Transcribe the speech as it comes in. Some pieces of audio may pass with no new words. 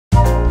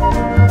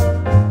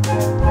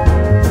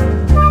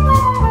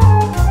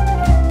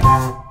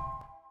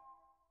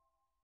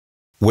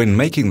When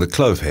making the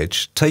clove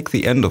hitch, take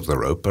the end of the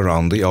rope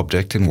around the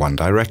object in one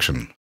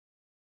direction.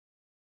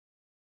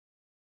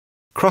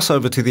 Cross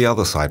over to the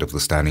other side of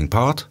the standing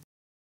part,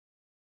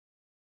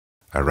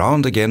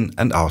 around again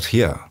and out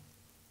here.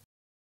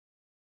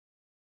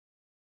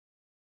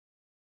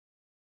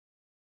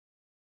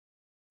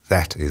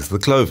 That is the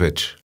clove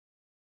hitch.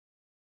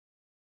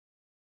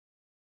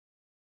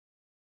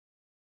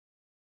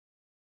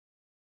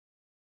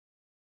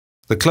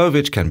 The clove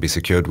hitch can be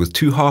secured with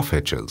two half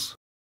hitches.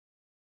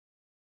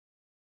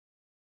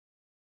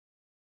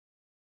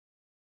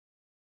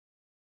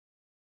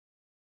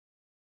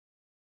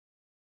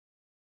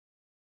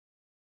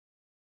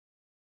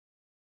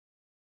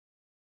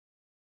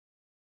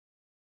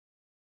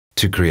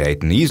 To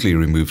create an easily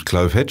removed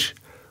clove hitch,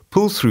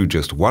 pull through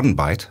just one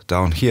bight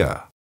down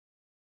here.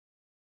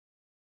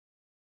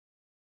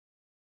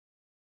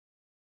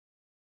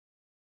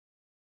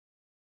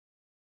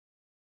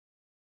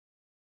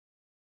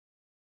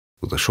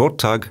 With a short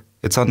tug,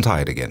 it's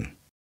untied again.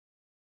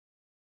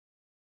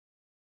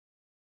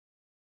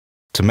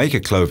 To make a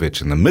clove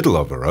hitch in the middle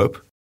of a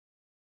rope,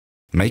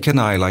 make an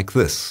eye like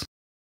this.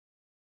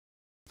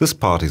 This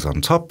part is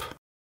on top.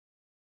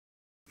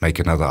 Make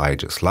another eye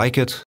just like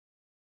it.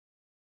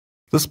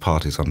 This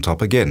part is on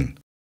top again.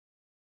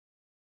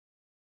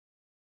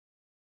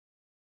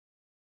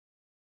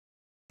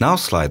 Now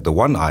slide the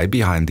one eye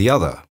behind the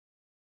other.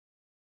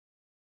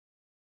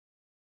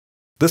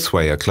 This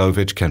way a clove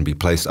hitch can be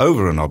placed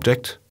over an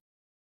object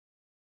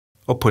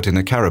or put in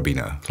a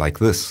carabiner, like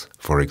this,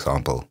 for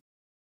example.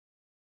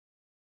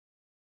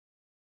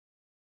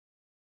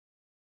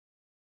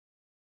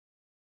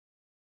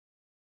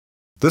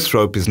 This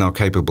rope is now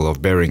capable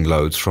of bearing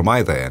loads from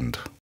either end.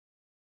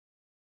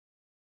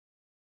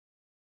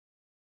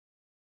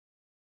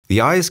 The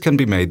eyes can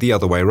be made the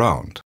other way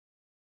round.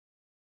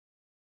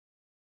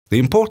 The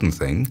important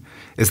thing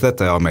is that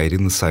they are made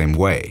in the same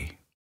way.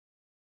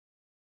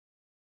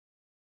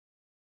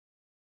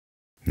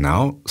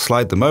 Now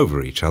slide them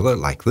over each other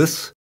like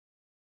this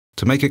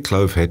to make a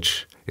clove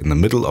hitch in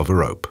the middle of a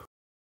rope.